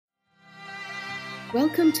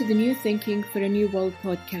Welcome to the New Thinking for a New World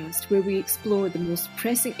podcast, where we explore the most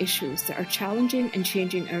pressing issues that are challenging and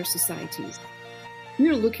changing our societies. We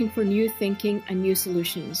are looking for new thinking and new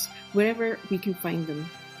solutions, wherever we can find them.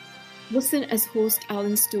 Listen as host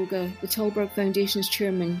Alan Stoga, the Tallberg Foundation's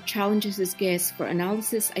chairman, challenges his guests for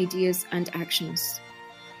analysis, ideas and actions.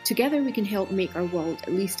 Together we can help make our world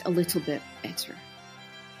at least a little bit better.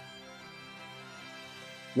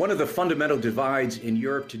 One of the fundamental divides in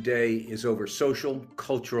Europe today is over social,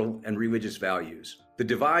 cultural, and religious values. The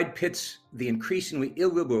divide pits the increasingly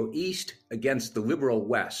illiberal East against the liberal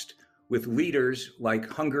West, with leaders like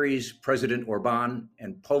Hungary's President Orbán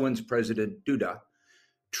and Poland's President Duda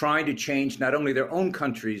trying to change not only their own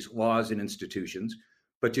country's laws and institutions,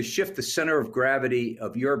 but to shift the center of gravity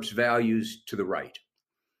of Europe's values to the right.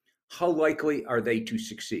 How likely are they to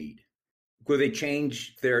succeed? Will they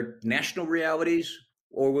change their national realities?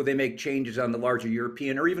 Or will they make changes on the larger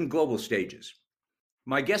European or even global stages?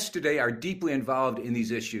 My guests today are deeply involved in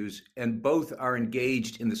these issues, and both are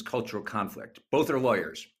engaged in this cultural conflict. Both are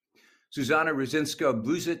lawyers. Zuzanna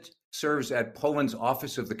Ruzynska-Bluszcz serves at Poland's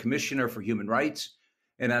Office of the Commissioner for Human Rights,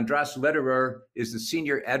 and András Lederer is the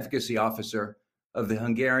Senior Advocacy Officer of the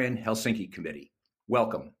Hungarian Helsinki Committee.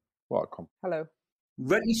 Welcome. Welcome. Hello.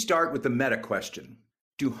 Let me start with the meta question.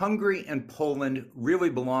 Do Hungary and Poland really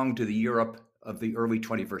belong to the Europe of the early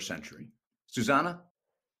 21st century? Zuzanna?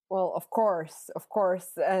 Well, of course.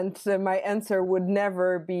 And my answer would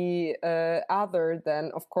never be other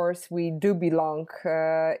than, of course, we do belong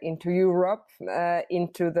into Europe,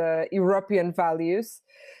 into the European values.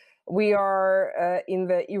 We are in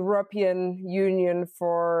the European Union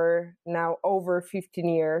for now over 15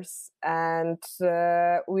 years, and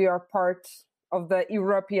we are part of the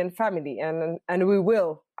European family, and we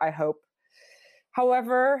will, I hope.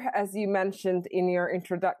 However, as you mentioned in your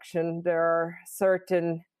introduction, there are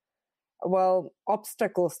certain,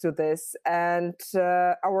 obstacles to this, and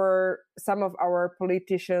some of our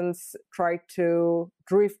politicians try to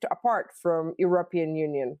drift apart from European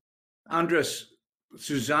Union. András,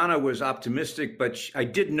 Zuzanna was optimistic, but I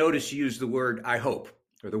did notice you use the word "I hope,"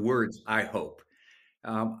 or the words "I hope."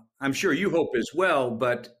 I'm sure you hope as well,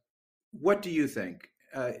 but what do you think?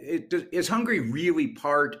 Is Hungary really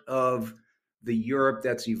part of the Europe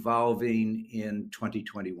that's evolving in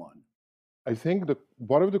 2021? I think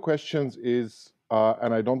one of the questions is,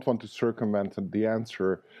 and I don't want to circumvent the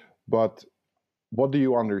answer, but what do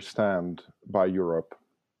you understand by Europe?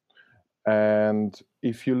 And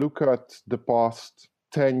if you look at the past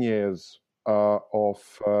 10 years of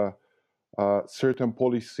certain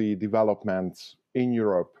policy developments in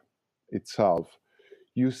Europe itself,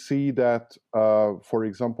 you see that, for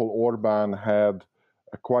example, Orbán had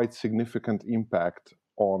a quite significant impact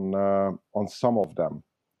on some of them.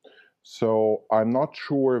 So I'm not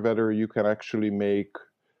sure whether you can actually make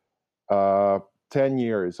 10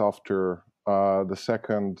 years after the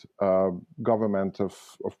second government of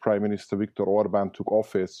Prime Minister Viktor Orbán took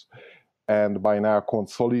office and by now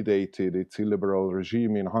consolidated its illiberal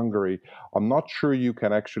regime in Hungary, I'm not sure you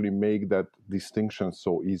can actually make that distinction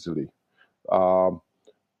so easily.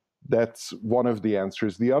 That's one of the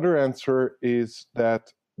answers. The other answer is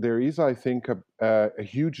that there is, I think, a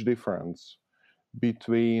huge difference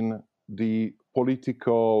between the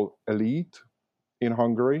political elite in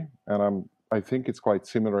Hungary, and I think it's quite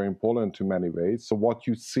similar in Poland in many ways. So what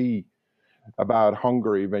you see about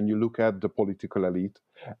Hungary when you look at the political elite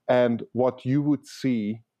and what you would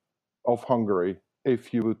see of Hungary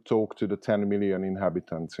if you would talk to the 10 million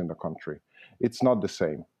inhabitants in the country. It's not the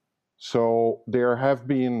same. So there have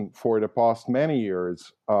been, for the past many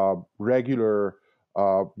years, regular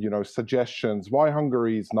suggestions why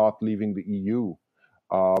Hungary is not leaving the EU,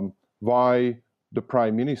 why the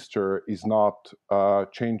Prime Minister is not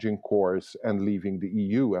changing course and leaving the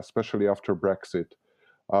EU, especially after Brexit.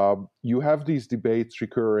 You have these debates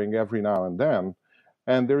recurring every now and then,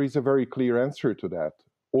 and there is a very clear answer to that.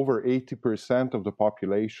 Over 80% of the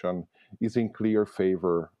population is in clear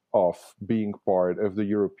favor of being part of the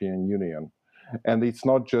European Union. And it's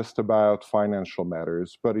not just about financial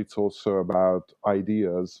matters, but it's also about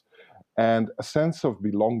ideas and a sense of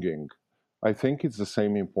belonging. I think it's the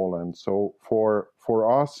same in Poland. So for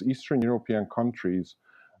us Eastern European countries,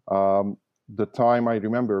 the time I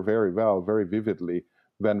remember very well, very vividly,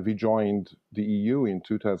 when we joined the EU in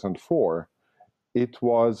 2004, it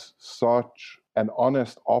was such an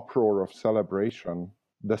honest uproar of celebration,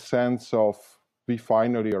 the sense of we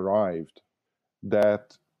finally arrived,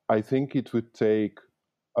 that I think it would take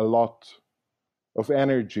a lot of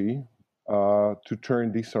energy to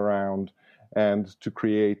turn this around and to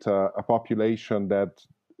create a population that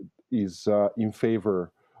is in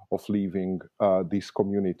favor of leaving this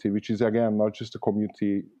community, which is again not just a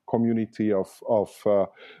community of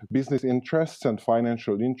business interests and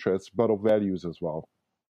financial interests, but of values as well.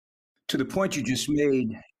 To the point you just made,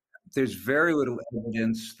 there's very little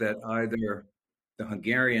evidence that either the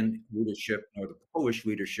Hungarian leadership or the Polish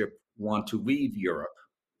leadership want to leave Europe,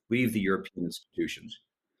 leave the European institutions.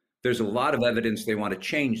 There's a lot of evidence they want to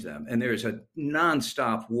change them. And there's a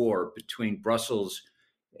nonstop war between Brussels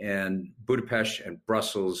and Budapest and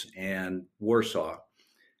Brussels and Warsaw.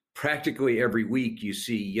 Practically every week, you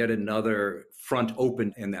see yet another front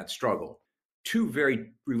open in that struggle. Two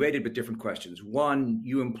very related but different questions. One,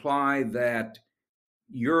 you imply that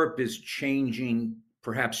Europe is changing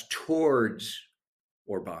perhaps towards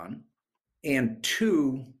Orban. And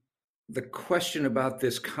two, the question about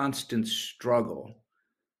this constant struggle.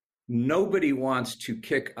 Nobody wants to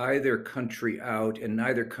kick either country out and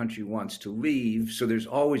neither country wants to leave. So there's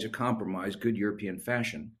always a compromise, good European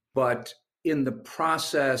fashion. But in the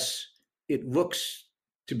process, it looks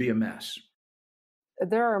to be a mess.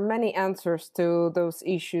 There are many answers to those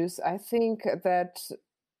issues. I think that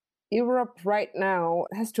Europe right now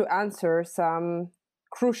has to answer some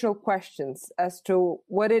crucial questions as to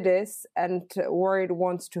what it is and where it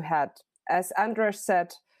wants to head. As Andres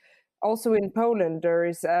said, also in Poland, there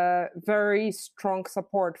is a very strong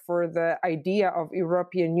support for the idea of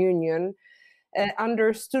European Union,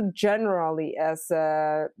 understood generally as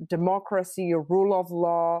a democracy, a rule of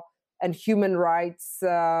law, and human rights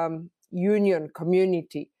union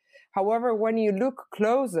community. However, when you look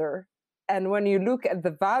closer and when you look at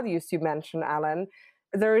the values you mentioned, Alan,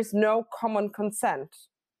 there is no common consent.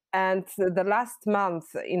 And the last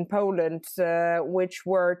month in Poland, which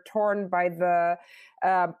were torn by the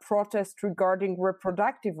protest regarding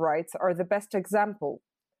reproductive rights, are the best example.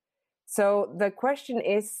 So the question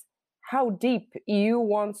is how deep EU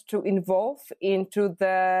wants to involve into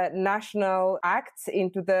the national acts,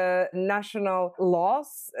 into the national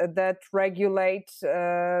laws that regulate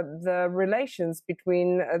the relations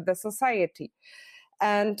between the society.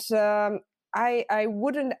 And I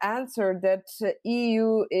wouldn't answer that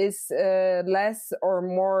EU is less or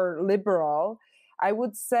more liberal. I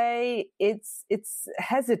would say it's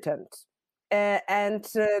hesitant. And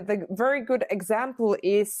the very good example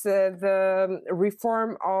is the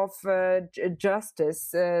reform of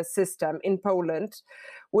justice system in Poland,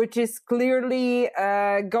 which is clearly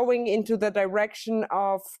going into the direction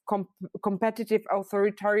of competitive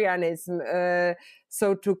authoritarianism,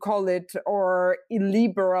 so to call it, or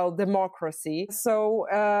illiberal democracy. So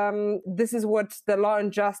this is what the Law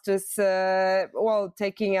and Justice,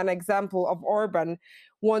 taking an example of Orban,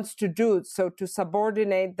 wants to do, so to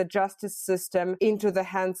subordinate the justice system into the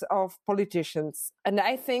hands of politicians. And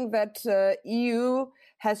I think that EU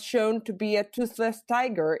has shown to be a toothless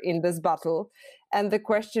tiger in this battle. And the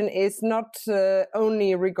question is not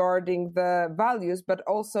only regarding the values, but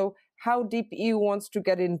also how deep EU wants to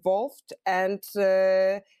get involved and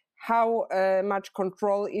how much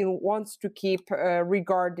control it wants to keep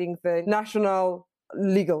regarding the national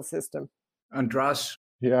legal system. Andras?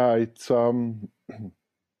 Yeah, it's...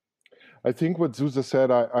 I think what Zsuzsa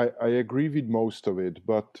said, I agree with most of it,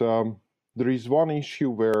 but there is one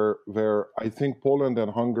issue where I think Poland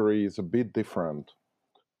and Hungary is a bit different.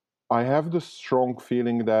 I have the strong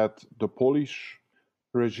feeling that the Polish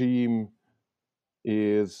regime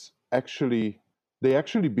is they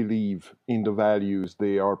actually believe in the values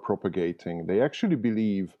they are propagating. They actually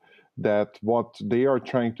believe that what they are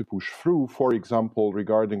trying to push through, for example,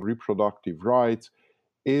 regarding reproductive rights,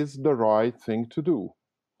 is the right thing to do.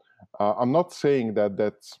 I'm not saying that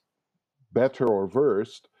that's better or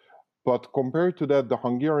worse, but compared to that, the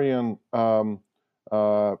Hungarian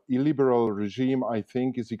illiberal regime, I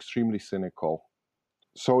think, is extremely cynical.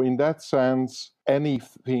 So in that sense,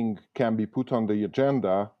 anything can be put on the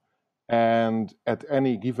agenda, and at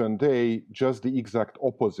any given day, just the exact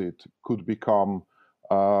opposite could become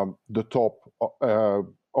the top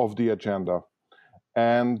of the agenda.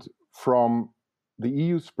 And from the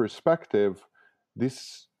EU's perspective,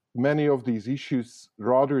 many of these issues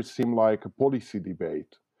rather seem like a policy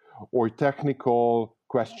debate or technical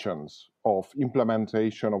questions of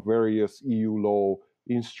implementation of various EU law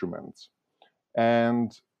instruments.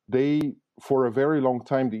 And for a very long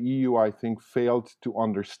time, the EU, I think, failed to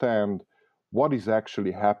understand what is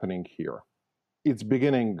actually happening here. It's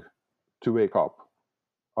beginning to wake up,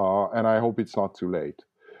 and I hope it's not too late.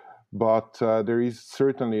 But there is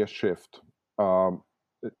certainly a shift.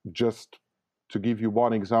 Just to give you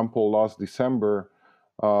one example, last December,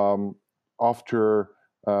 after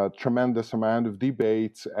a tremendous amount of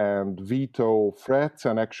debates and veto threats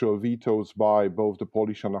and actual vetoes by both the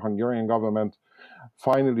Polish and the Hungarian government,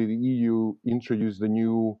 Finally, the EU introduced a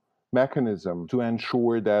new mechanism to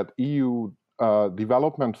ensure that EU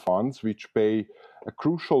development funds, which play a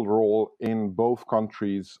crucial role in both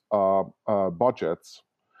countries' budgets,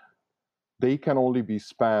 they can only be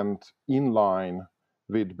spent in line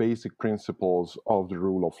with basic principles of the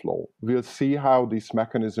rule of law. We'll see how this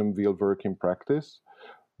mechanism will work in practice,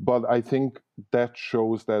 but I think that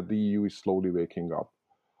shows that the EU is slowly waking up.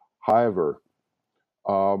 However,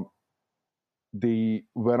 when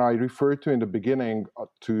I referred to in the beginning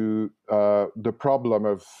to the problem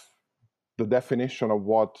of the definition of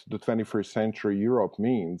what the 21st century Europe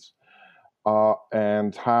means,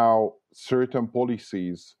 and how certain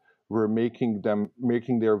policies were making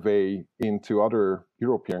their way into other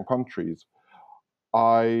European countries,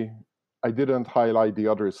 I didn't highlight the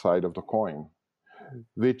other side of the coin,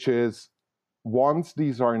 which is, once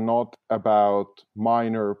these are not about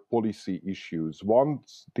minor policy issues,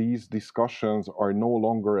 once these discussions are no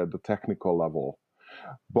longer at the technical level,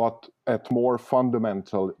 but at more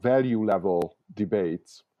fundamental value level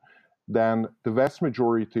debates, then the vast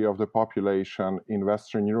majority of the population in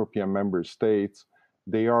Western European member states,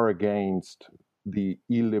 they are against the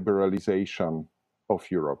illiberalization of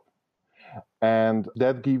Europe. And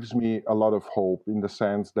that gives me a lot of hope, in the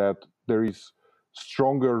sense that there is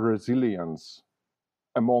stronger resilience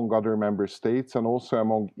among other member states and also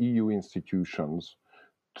among EU institutions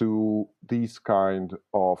to these kind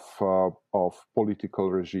of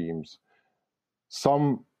political regimes.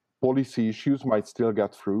 Some policy issues might still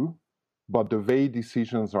get through, but the way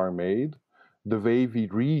decisions are made, the way we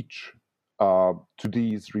reach to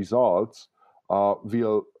these results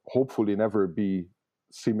will hopefully never be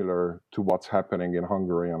similar to what's happening in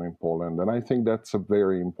Hungary and in Poland. And I think that's a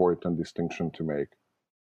very important distinction to make.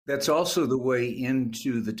 That's also the way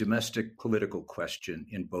into the domestic political question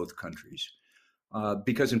in both countries.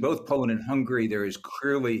 Because in both Poland and Hungary, there is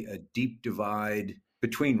clearly a deep divide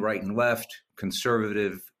between right and left,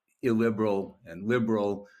 conservative, illiberal, and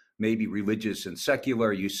liberal, maybe religious and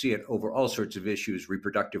secular. You see it over all sorts of issues,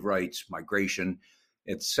 reproductive rights, migration,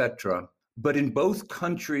 etc. But in both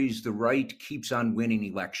countries, the right keeps on winning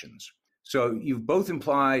elections. So you've both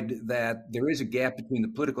implied that there is a gap between the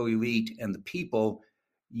political elite and the people,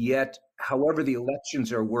 yet however the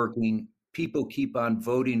elections are working, people keep on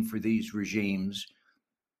voting for these regimes.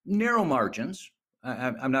 Narrow margins,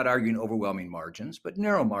 I'm not arguing overwhelming margins, but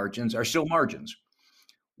narrow margins are still margins.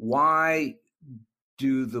 Why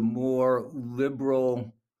do the more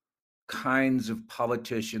liberal kinds of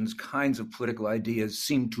politicians, kinds of political ideas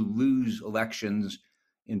seem to lose elections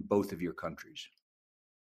in both of your countries?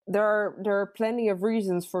 There are plenty of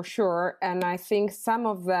reasons, for sure, and I think some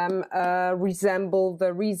of them resemble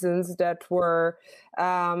the reasons that were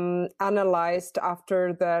analyzed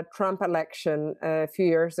after the Trump election a few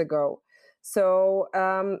years ago. So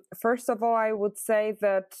first of all, I would say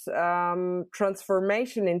that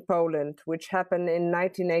transformation in Poland, which happened in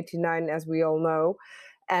 1989, as we all know,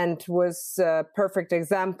 and was a perfect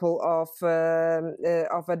example of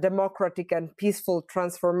a democratic and peaceful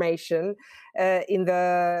transformation in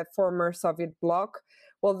the former Soviet bloc.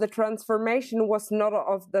 Well, the transformation was not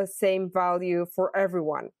of the same value for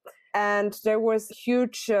everyone. And there was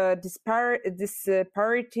huge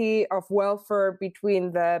disparity of welfare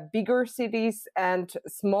between the bigger cities and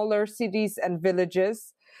smaller cities and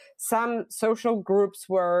villages. Some social groups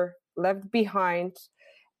were left behind.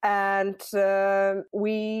 And the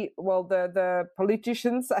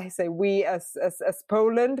politicians, I say we as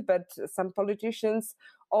Poland, but some politicians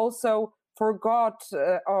also forgot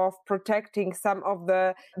of protecting some of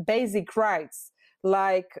the basic rights,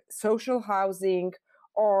 like social housing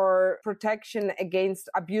or protection against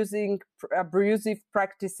abusive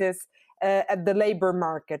practices at the labor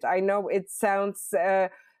market. I know it sounds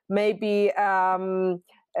maybe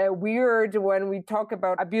weird when we talk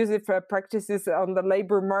about abusive practices on the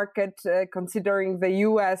labor market, considering the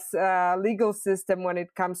US legal system when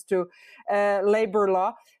it comes to labor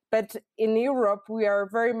law. But in Europe, we are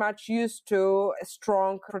very much used to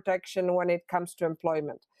strong protection when it comes to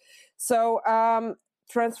employment. So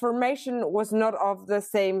transformation was not of the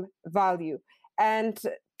same value. And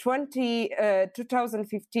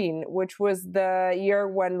 2015, which was the year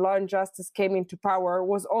when Law and Justice came into power,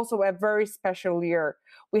 was also a very special year.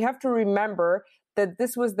 We have to remember that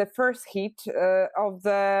this was the first hit of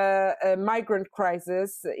the migrant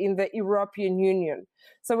crisis in the European Union.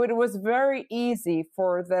 So it was very easy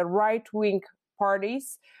for the right-wing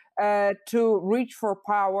parties to reach for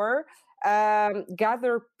power,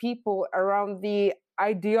 gather people around the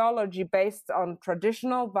ideology based on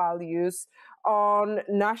traditional values, on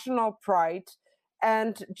national pride,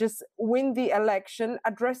 and just win the election,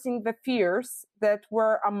 addressing the fears that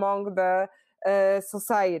were among the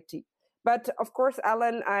society. But of course,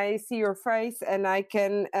 Alan, I see your face, and I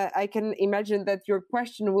can imagine that your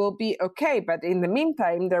question will be okay. But in the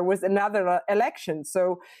meantime, there was another election,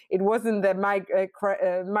 so it wasn't the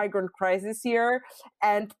migrant crisis here,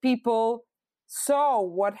 and people saw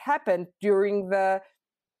what happened during the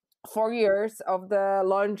 4 years of the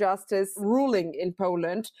Law and Justice ruling in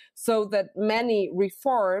Poland, so that many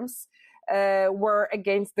reforms were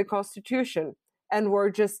against the constitution and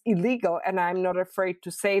were just illegal. And I'm not afraid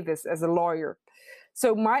to say this as a lawyer.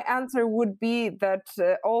 So my answer would be that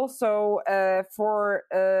also for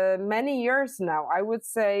many years now, I would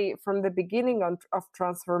say from the beginning of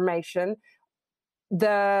transformation,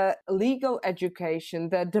 the legal education,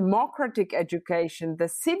 the democratic education, the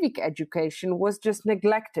civic education was just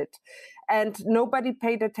neglected, and nobody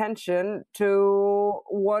paid attention to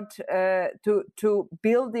what to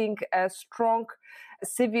building a strong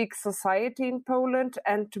civic society in Poland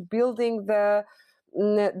and to building the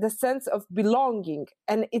sense of belonging.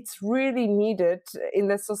 And it's really needed in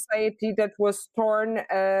a society that was torn,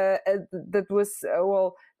 that was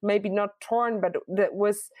well, maybe not torn, but that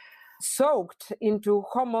was soaked into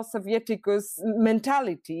Homo Sovieticus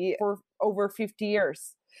mentality for over 50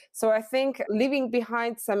 years. So I think leaving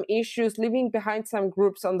behind some issues, leaving behind some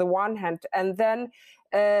groups on the one hand, and then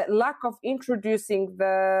lack of introducing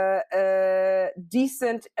the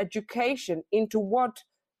decent education into what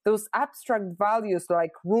those abstract values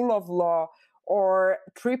like rule of law or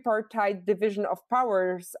tripartite division of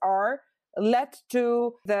powers are, led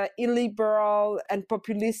to the illiberal and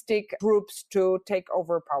populistic groups to take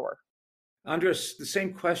over power. Andres, the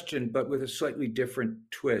same question, but with a slightly different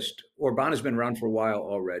twist. Orban has been around for a while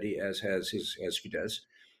already, as has his Fidesz.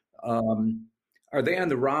 Are they on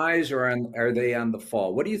the rise or are they on the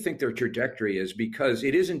fall? What do you think their trajectory is? Because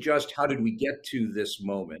it isn't just how did we get to this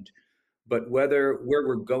moment, but where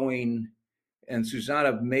we're going. And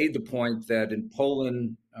Susanna made the point that in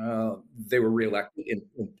Poland, they were reelected. In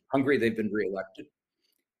Hungary, they've been reelected.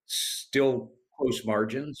 Still close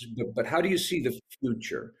margins. But how do you see the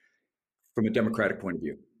future from a democratic point of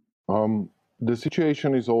view? The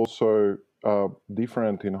situation is also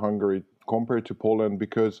different in Hungary compared to Poland,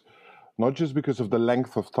 because not just because of the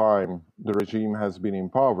length of time the regime has been in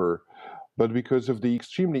power, but because of the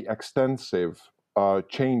extremely extensive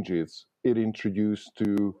changes it introduced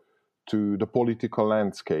to the political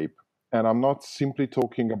landscape. And I'm not simply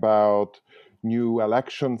talking about new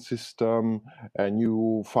election system, a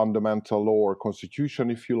new fundamental law or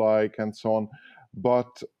constitution, if you like, and so on,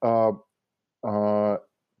 but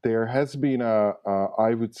there has been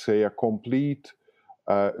I would say, a complete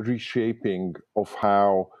reshaping of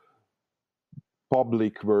how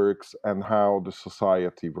public works and how the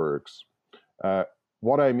society works.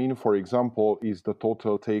 What I mean, for example, is the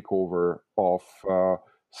total takeover of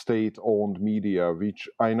state-owned media, which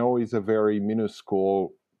I know is a very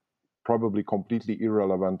minuscule, probably completely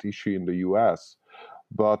irrelevant issue in the US.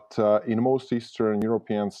 But in most Eastern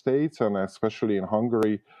European states, and especially in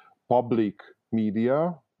Hungary, public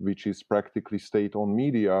media, which is practically state-owned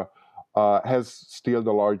media, has still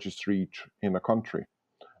the largest reach in the country.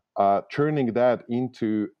 Turning that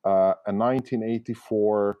into a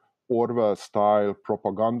 1984 Orwell-style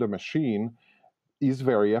propaganda machine is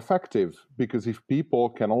very effective, because if people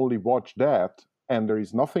can only watch that and there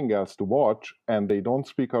is nothing else to watch and they don't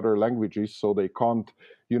speak other languages, so they can't,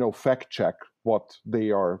 fact check what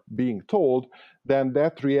they are being told, then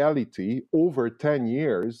that reality over 10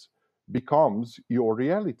 years becomes your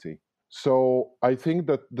reality. So I think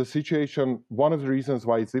that the situation, one of the reasons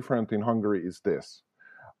why it's different in Hungary is this.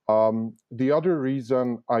 The other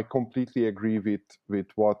reason, I completely agree with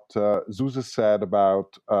what Zsuzsa said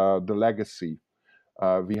about the legacy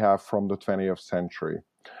we have from the 20th century.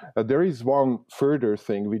 There is one further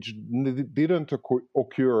thing which didn't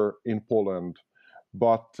occur in Poland,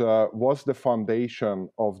 but was the foundation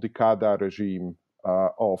of the Kádár regime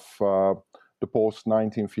of the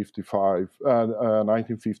post-1955,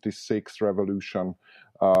 1956 revolution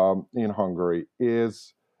in Hungary,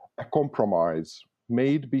 is a compromise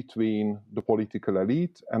made between the political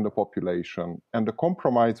elite and the population. And the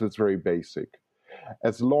compromise was very basic.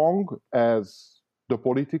 As long as the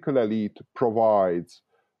political elite provides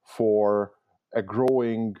for a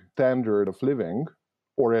growing standard of living,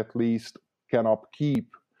 or at least can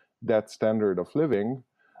upkeep that standard of living,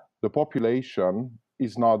 the population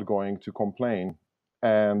is not going to complain,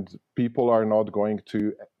 and people are not going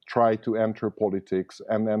to try to enter politics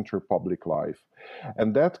and enter public life.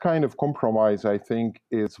 And that kind of compromise, I think,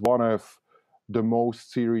 is one of the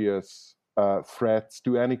most serious threats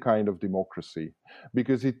to any kind of democracy,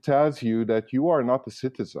 because it tells you that you are not a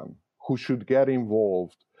citizen who should get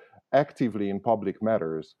involved actively in public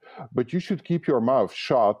matters, but you should keep your mouth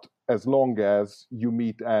shut as long as you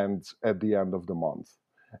meet ends at the end of the month.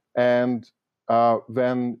 And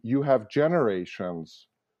when you have generations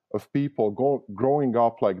of people growing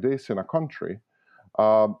up like this in a country,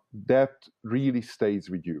 that really stays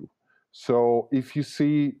with you. So if you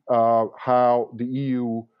see how the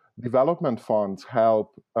EU development funds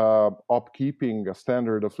help upkeeping a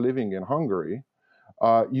standard of living in Hungary,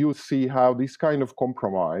 you see how this kind of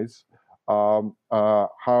compromise,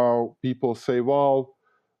 how people say, well,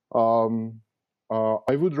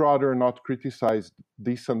 I would rather not criticize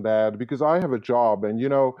this and that because I have a job, and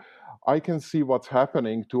I can see what's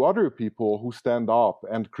happening to other people who stand up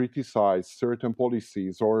and criticize certain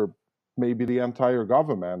policies or maybe the entire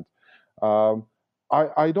government.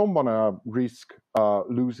 I don't want to risk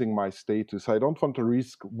losing my status. I don't want to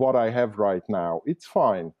risk what I have right now. It's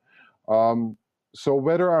fine. So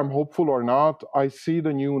whether I'm hopeful or not, I see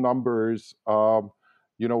the new numbers.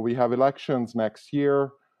 We have elections next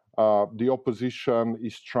year. The opposition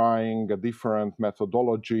is trying a different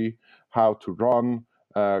methodology, how to run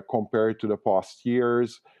compared to the past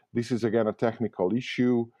years. This is again a technical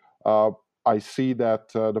issue. I see that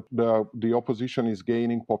the opposition is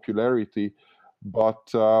gaining popularity,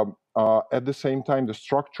 but at the same time, the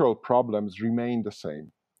structural problems remain the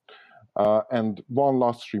same. And one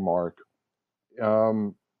last remark,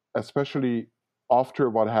 especially after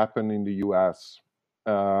what happened in the US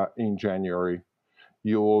in January,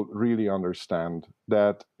 you'll really understand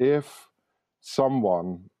that if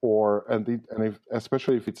someone,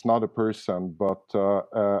 especially if it's not a person, but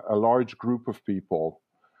a large group of people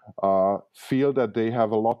feel that they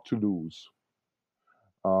have a lot to lose,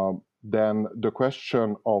 then the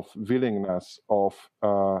question of willingness of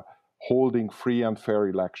holding free and fair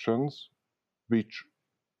elections, which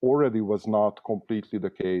already was not completely the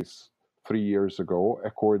case 3 years ago,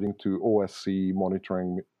 according to OSCE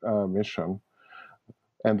monitoring mission,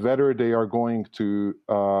 and whether they are going to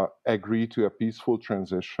agree to a peaceful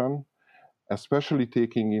transition, especially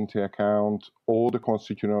taking into account all the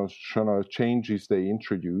constitutional changes they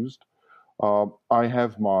introduced, I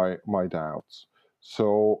have my doubts.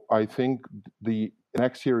 So I think the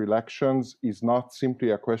next year elections is not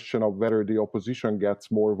simply a question of whether the opposition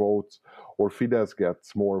gets more votes or Fidesz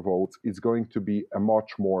gets more votes. It's going to be a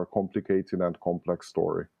much more complicated and complex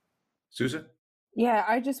story. Susan? Yeah,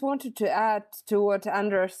 I just wanted to add to what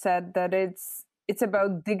Anders said, that it's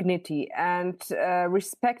about dignity and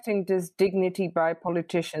respecting this dignity by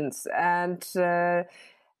politicians. And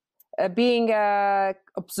being an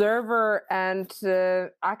observer and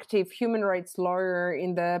active human rights lawyer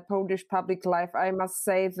in the Polish public life, I must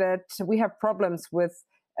say that we have problems with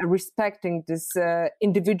respecting this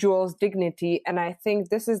individual's dignity. And I think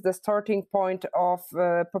this is the starting point of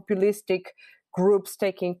populistic groups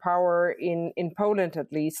taking power in Poland,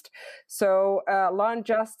 at least. So Law and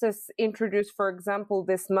Justice introduced, for example,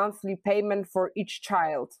 this monthly payment for each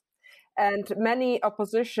child. And many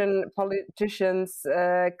opposition politicians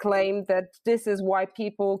claim that this is why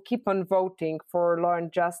people keep on voting for Law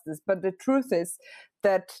and Justice. But the truth is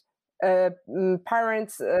that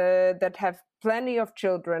parents that have plenty of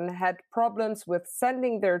children had problems with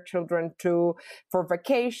sending their children for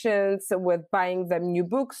vacations, with buying them new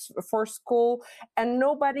books for school, and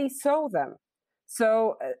nobody saw them.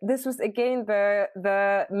 So this was again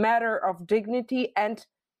the matter of dignity and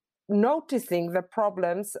noticing the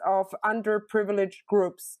problems of underprivileged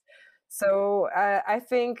groups. So I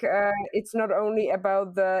think it's not only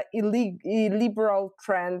about the illiberal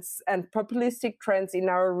trends and populistic trends in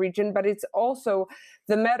our region, but it's also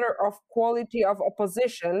the matter of quality of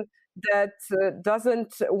opposition that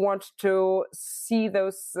doesn't want to see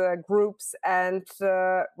those groups and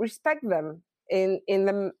respect them in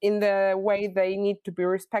the way they need to be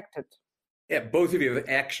respected. Yeah, both of you have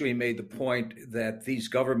actually made the point that these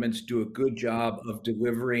governments do a good job of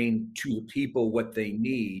delivering to the people what they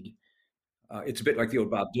need. It's a bit like the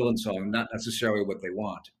old Bob Dylan song, not necessarily what they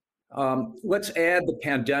want. Let's add the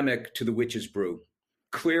pandemic to the witch's brew.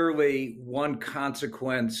 Clearly, one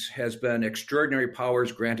consequence has been extraordinary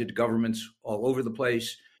powers granted to governments all over the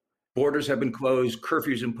place. Borders have been closed,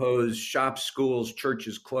 curfews imposed, shops, schools,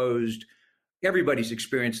 churches closed. Everybody's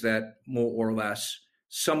experienced that more or less.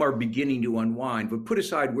 Some are beginning to unwind, but put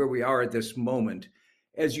aside where we are at this moment,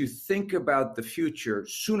 as you think about the future,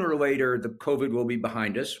 sooner or later, the COVID will be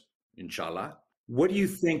behind us, inshallah. What do you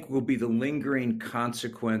think will be the lingering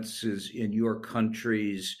consequences in your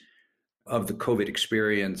countries of the COVID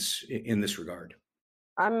experience in this regard?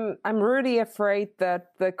 I'm really afraid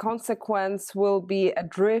that the consequence will be a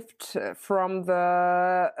drift from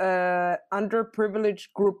the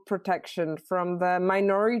underprivileged group protection, from the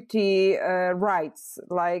minority rights,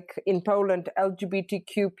 like in Poland,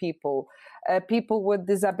 LGBTQ people, people with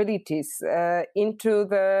disabilities, into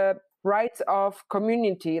the rights of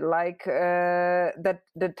community, like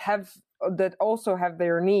that also have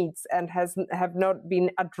their needs and have not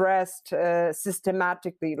been addressed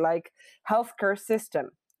systematically, like healthcare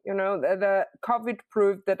system. The COVID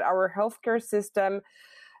proved that our healthcare system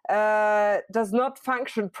does not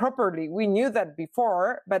function properly. We knew that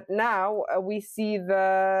before, but now we see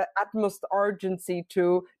the utmost urgency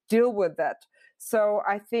to deal with that. So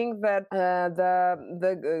I think that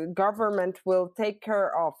the government will take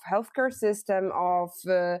care of healthcare system, of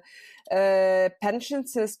pension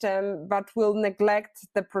system, but will neglect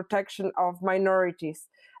the protection of minorities,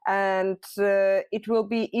 and it will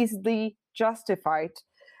be easily justified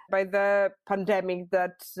by the pandemic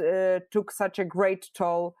that took such a great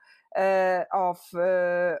toll of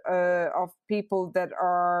people that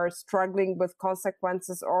are struggling with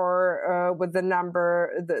consequences, or with the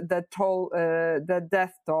number, the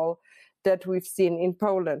death toll that we've seen in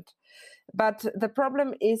Poland. But the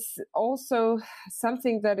problem is also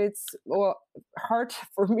something that it's hard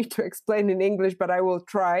for me to explain in English, but I will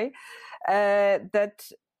try.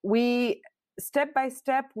 That we step by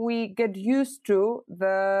step we get used to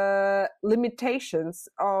the limitations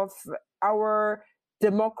of our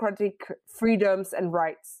democratic freedoms and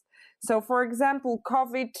rights. So, for example,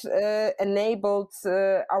 COVID enabled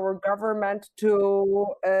our government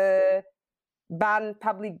to ban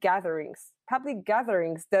public gatherings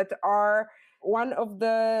that are one of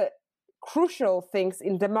the crucial things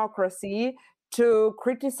in democracy, to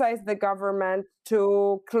criticize the government,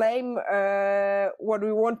 to claim what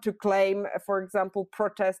we want to claim, for example,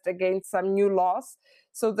 protest against some new laws.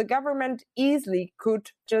 So the government easily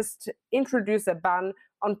could just introduce a ban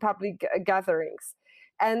on public gatherings.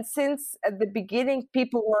 And since at the beginning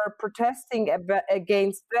people were protesting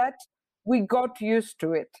against that, we got used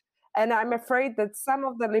to it. And I'm afraid that some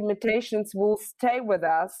of the limitations will stay with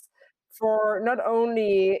us for not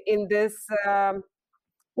only in this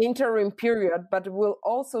interim period, but will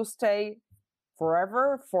also stay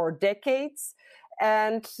forever, for decades.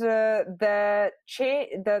 And the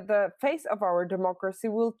face of our democracy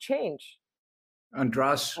will change.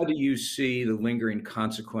 Andras, how do you see the lingering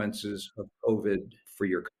consequences of COVID for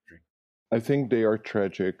your country? I think they are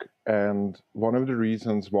tragic, and one of the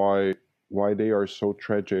reasons why they are so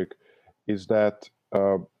tragic is that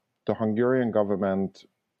the Hungarian government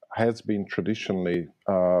has been traditionally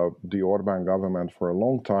the Orbán government for a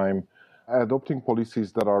long time, adopting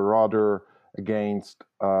policies that are rather against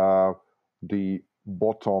the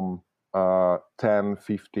bottom 10,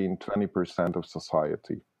 15, 20% of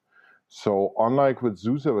society. So unlike what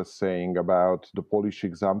Zsuzsa was saying about the Polish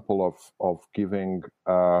example of giving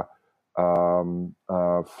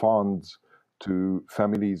funds to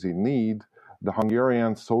families in need, the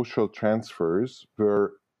Hungarian social transfers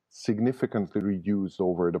were significantly reduced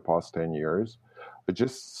over the past 10 years. I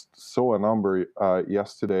just saw a number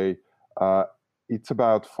yesterday. It's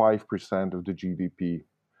about 5% of the GDP.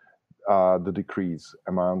 The decrease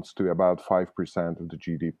amounts to about 5% of the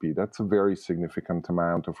GDP. That's a very significant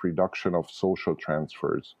amount of reduction of social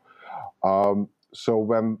transfers. So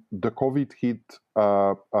when the COVID hit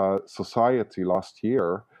society last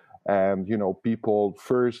year, and people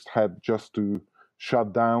first had just to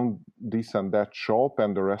shut down this and that shop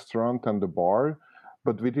and the restaurant and the bar,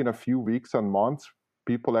 but within a few weeks and months,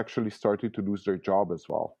 people actually started to lose their job as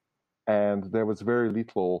well, and there was very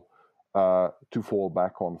little to fall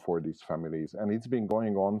back on for these families. And it's been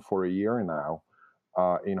going on for a year now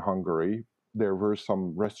in Hungary. There were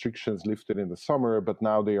some restrictions lifted in the summer, but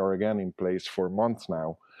now they are again in place for months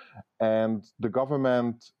now. And the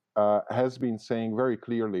government has been saying very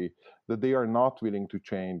clearly that they are not willing to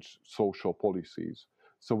change social policies.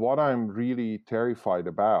 So what I'm really terrified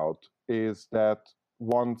about is that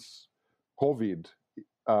once COVID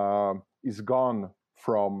is gone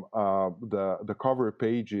from the cover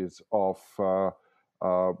pages of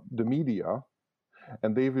the media,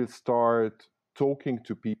 and they will start talking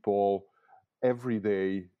to people,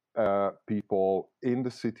 everyday people in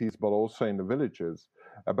the cities, but also in the villages,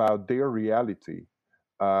 about their reality,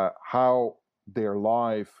 how their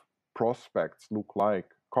life prospects look like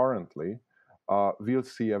currently, we'll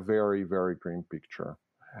see a very, very grim picture.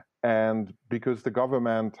 And because the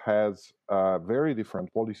government has a very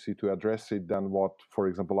different policy to address it than what, for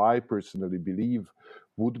example, I personally believe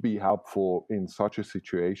would be helpful in such a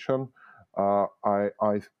situation,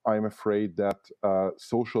 I'm afraid that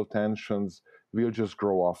social tensions will just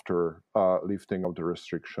grow after lifting of the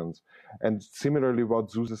restrictions. And similarly, what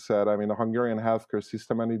Zuse said, I mean, the Hungarian healthcare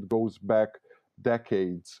system, and it goes back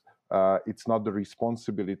decades. It's not the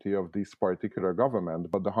responsibility of this particular government,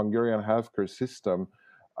 but the Hungarian healthcare system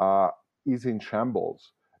is in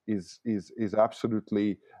shambles, is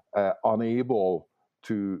absolutely unable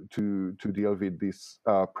to deal with this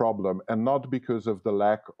problem, and not because of the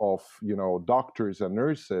lack of doctors and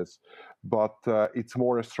nurses, but it's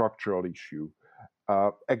more a structural issue.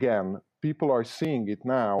 Again, people are seeing it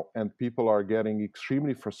now, and people are getting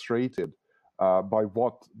extremely frustrated by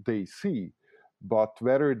what they see. But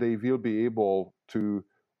whether they will be able to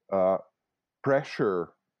pressure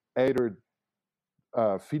either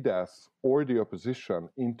Fidesz or the opposition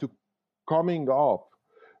into coming up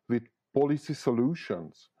with policy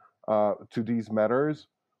solutions to these matters,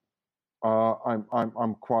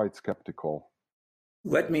 I'm quite skeptical.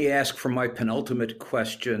 Let me ask for my penultimate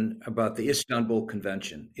question about the Istanbul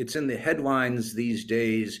Convention. It's in the headlines these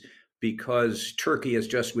days because Turkey has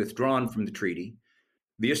just withdrawn from the treaty.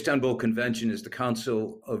 The Istanbul Convention is the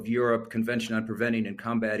Council of Europe Convention on Preventing and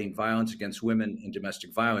Combating Violence Against Women and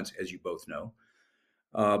Domestic Violence, as you both know.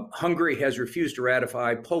 Hungary has refused to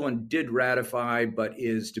ratify. Poland did ratify, but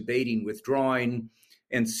is debating withdrawing,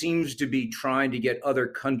 and seems to be trying to get other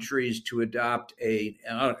countries to adopt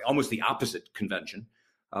almost the opposite convention,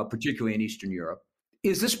 particularly in Eastern Europe.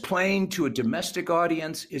 Is this playing to a domestic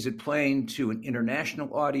audience? Is it playing to an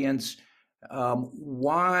international audience?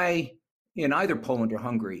 Why, in either Poland or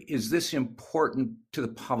Hungary, is this important to the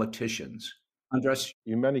politicians? Andres?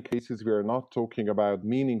 In many cases, we are not talking about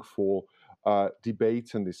meaningful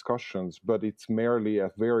debates and discussions, but it's merely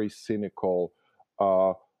a very cynical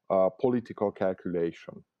political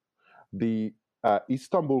calculation. The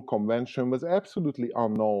Istanbul Convention was absolutely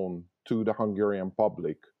unknown to the Hungarian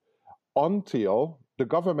public until the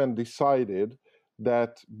government decided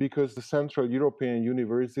that because the Central European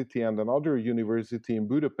University and another university in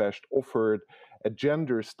Budapest offered a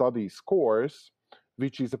gender studies course,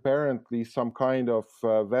 which is apparently some kind of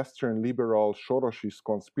Western liberal Sorosist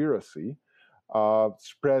conspiracy,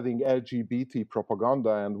 spreading LGBT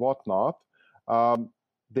propaganda and whatnot,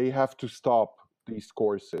 they have to stop these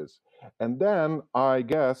courses. And then I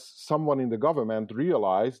guess someone in the government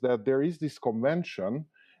realized that there is this convention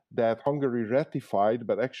that Hungary ratified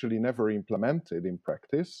but actually never implemented in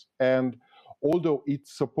practice. And although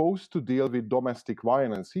it's supposed to deal with domestic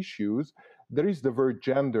violence issues, there is the word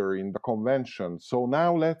gender in the convention. So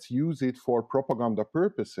now let's use it for propaganda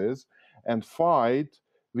purposes and fight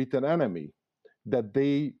with an enemy that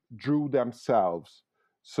they drew themselves.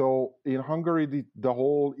 So in Hungary, the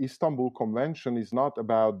whole Istanbul Convention is not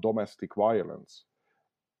about domestic violence.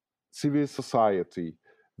 Civil society,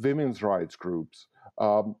 women's rights groups,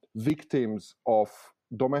 victims of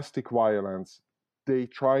domestic violence, they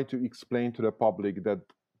try to explain to the public that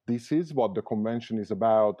this is what the convention is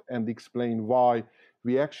about and explain why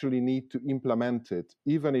we actually need to implement it,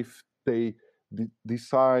 even if they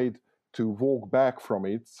decide to walk back from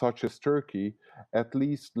it, such as Turkey. At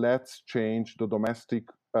least let's change the domestic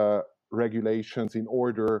regulations in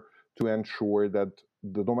order to ensure that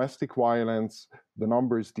the domestic violence, the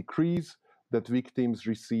numbers decrease, that victims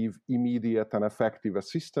receive immediate and effective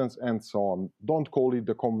assistance, and so on. Don't call it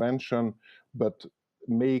the convention, but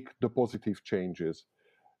make the positive changes.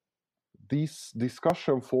 This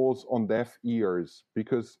discussion falls on deaf ears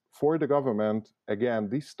because for the government, again,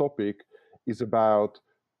 this topic is about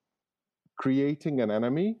creating an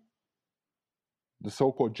enemy, the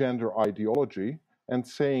so-called gender ideology, and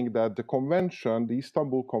saying that the convention, the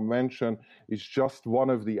Istanbul Convention, is just one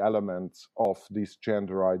of the elements of this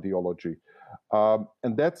gender ideology.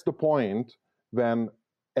 And that's the point when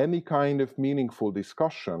any kind of meaningful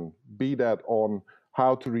discussion, be that on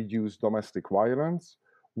how to reduce domestic violence,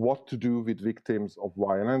 what to do with victims of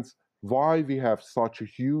violence, why we have such a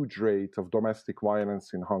huge rate of domestic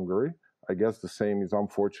violence in Hungary. I guess the same is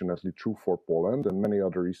unfortunately true for Poland and many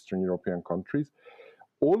other Eastern European countries.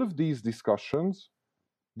 All of these discussions,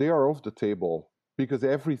 they are off the table because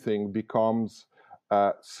everything becomes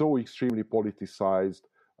so extremely politicized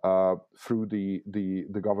through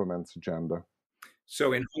the government's agenda.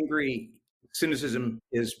 So in Hungary, cynicism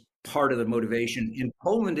is part of the motivation. In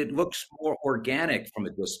Poland, it looks more organic from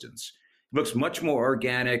a distance. It looks much more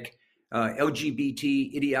organic.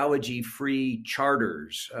 LGBT ideology-free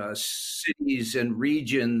charters, cities and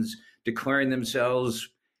regions declaring themselves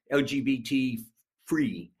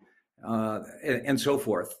LGBT-free, and so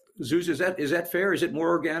forth. Zeus, is that fair? Is it more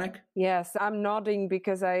organic? Yes, I'm nodding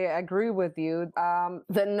because I agree with you.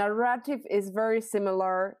 The narrative is very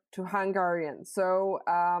similar to Hungarian. So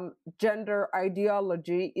gender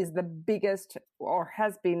ideology is the biggest, or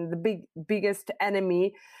has been the biggest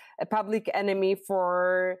enemy, a public enemy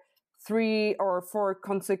for 3 or 4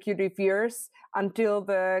 consecutive years until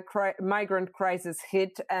the migrant crisis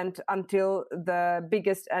hit and until the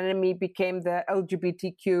biggest enemy became the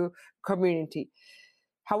LGBTQ community.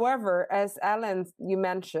 However, as Alan, you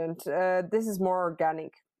mentioned, this is more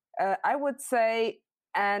organic. I would say,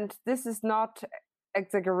 and this is not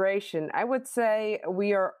exaggeration, I would say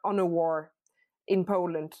we are on a war in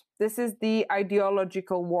Poland. This is the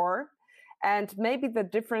ideological war. And maybe the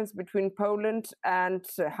difference between Poland and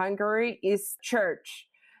Hungary is church,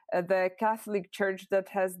 the Catholic Church that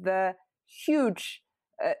has the huge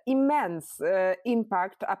immense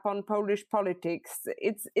impact upon Polish politics.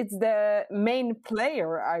 It's the main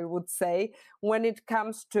player, I would say, when it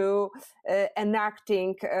comes to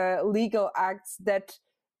enacting legal acts that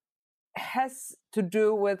has to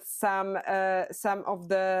do with some of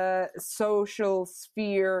the social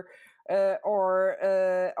sphere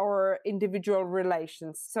or individual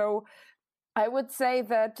relations. So I would say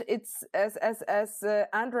that it's, as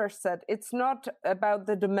Andras said, it's not about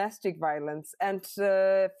the domestic violence and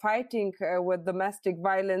fighting with domestic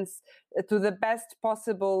violence to the best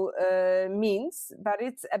possible means, but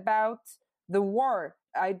it's about the war,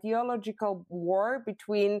 ideological war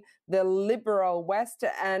between the liberal West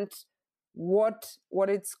and what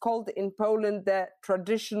it's called in Poland the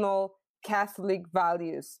traditional Catholic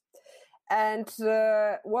values. And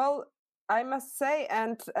I must say,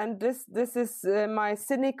 and this is my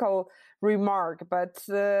cynical remark, but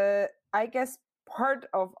I guess part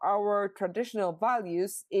of our traditional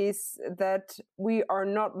values is that we are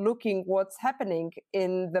not looking what's happening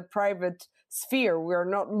in the private sphere. We are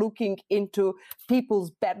not looking into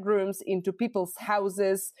people's bedrooms, into people's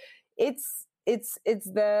houses. It's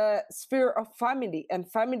the sphere of family, and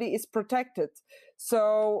family is protected.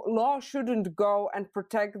 So law shouldn't go and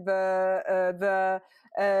protect the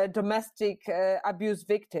domestic abuse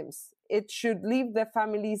victims. It should leave the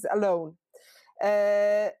families alone.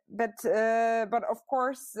 But of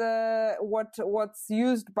course, what's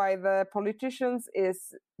used by the politicians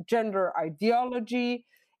is gender ideology,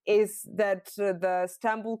 is that the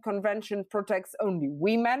Istanbul Convention protects only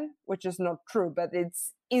women, which is not true, but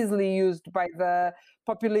it's easily used by the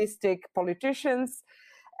populistic politicians.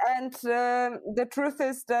 And the truth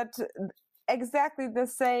is that exactly the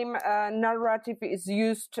same narrative is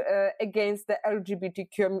used against the LGBT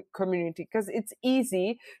community, because it's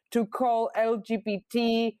easy to call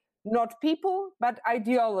LGBT not people, but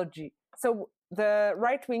ideology. So the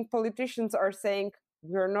right-wing politicians are saying,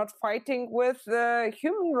 we're not fighting with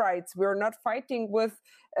human rights. We're not fighting with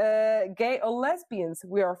gay or lesbians.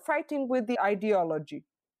 We are fighting with the ideology.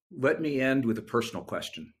 Let me end with a personal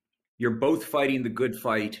question. You're both fighting the good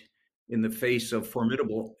fight in the face of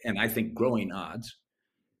formidable and I think growing odds.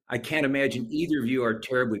 I can't imagine either of you are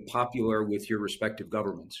terribly popular with your respective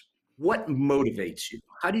governments. What motivates you?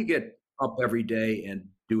 How do you get up every day and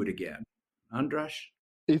do it again? Andras?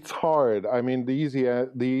 It's hard. I mean, the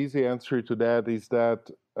easy answer to that is that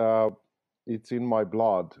it's in my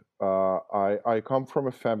blood. I come from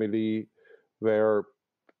a family where,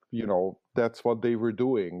 that's what they were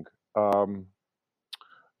doing.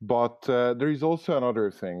 But there is also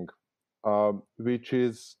another thing, which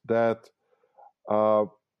is that I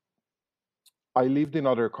lived in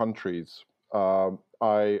other countries. I'm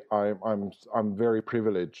very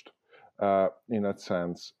privileged in that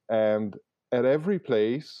sense, and at every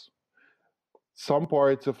place, some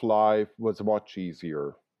parts of life was much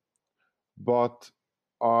easier. But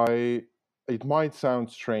it might sound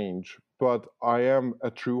strange, but I am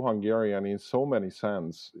a true Hungarian in so many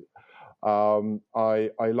sense. I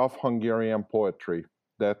love Hungarian poetry.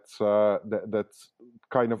 That's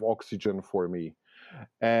kind of oxygen for me.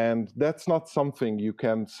 And that's not something you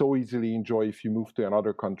can so easily enjoy if you move to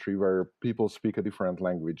another country where people speak a different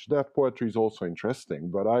language. That poetry is also interesting,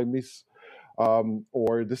 but I miss,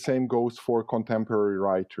 or the same goes for contemporary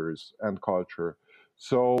writers and culture.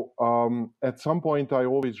 So at some point, I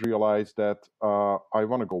always realized that I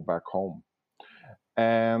want to go back home.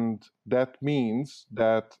 And that means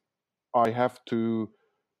that I have to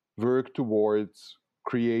work towards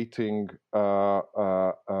creating a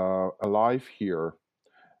life here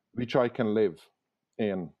which I can live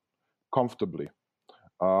in comfortably.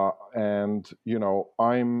 And,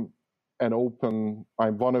 I'm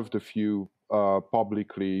one of the few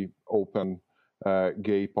publicly open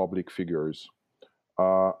gay public figures.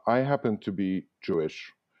 I happen to be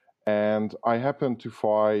Jewish. And I happen to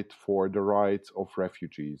fight for the rights of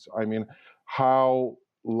refugees. I mean, how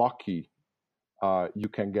lucky you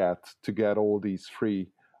can get all these free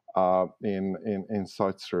in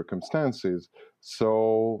such circumstances.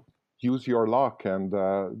 So use your luck and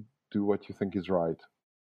do what you think is right.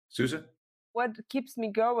 Susan? What keeps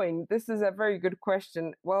me going? This is a very good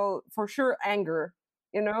question. Well, for sure, anger.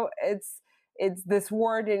 You know, it's this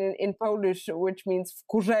word in Polish which means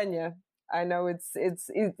wkurzenie. I know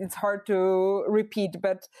it's hard to repeat,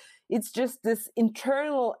 but it's just this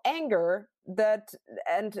internal anger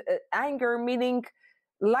and anger meaning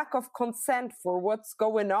lack of consent for what's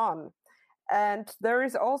going on. And there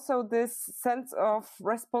is also this sense of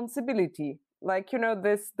responsibility, like, you know,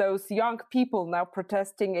 those young people now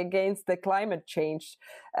protesting against the climate change,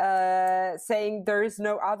 saying there is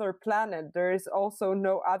no other planet, there is also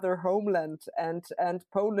no other homeland, and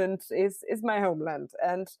Poland is my homeland,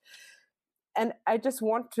 and I just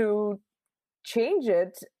want to change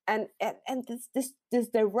it, and this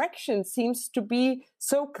direction seems to be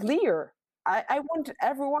so clear. I want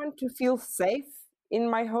everyone to feel safe in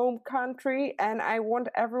my home country, and I want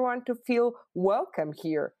everyone to feel welcome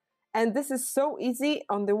here. And this is so easy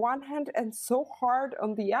on the one hand and so hard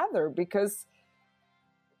on the other, because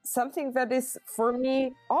something that is for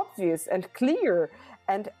me obvious and clear,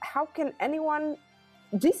 and how can anyone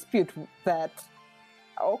dispute that?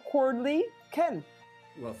 Awkwardly can.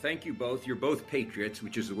 Well, thank you both. You're both patriots,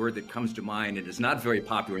 which is a word that comes to mind and is not very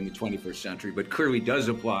popular in the 21st century, but clearly does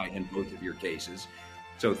apply in both of your cases.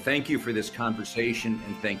 So thank you for this conversation,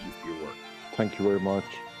 and thank you for your work. Thank you very much.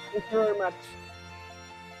 Thank you very much.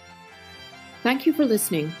 Thank you for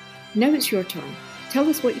listening. Now it's your turn. Tell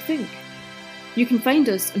us what you think. You can find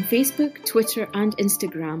us on Facebook, Twitter, and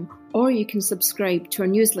Instagram, or you can subscribe to our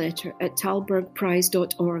newsletter at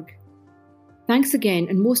talbergprize.org. Thanks again,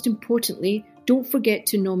 and most importantly, don't forget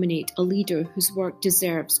to nominate a leader whose work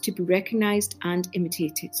deserves to be recognised and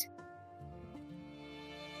imitated.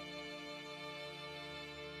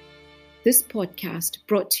 This podcast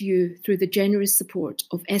brought to you through the generous support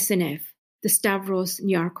of SNF, the Stavros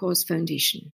Niarchos Foundation.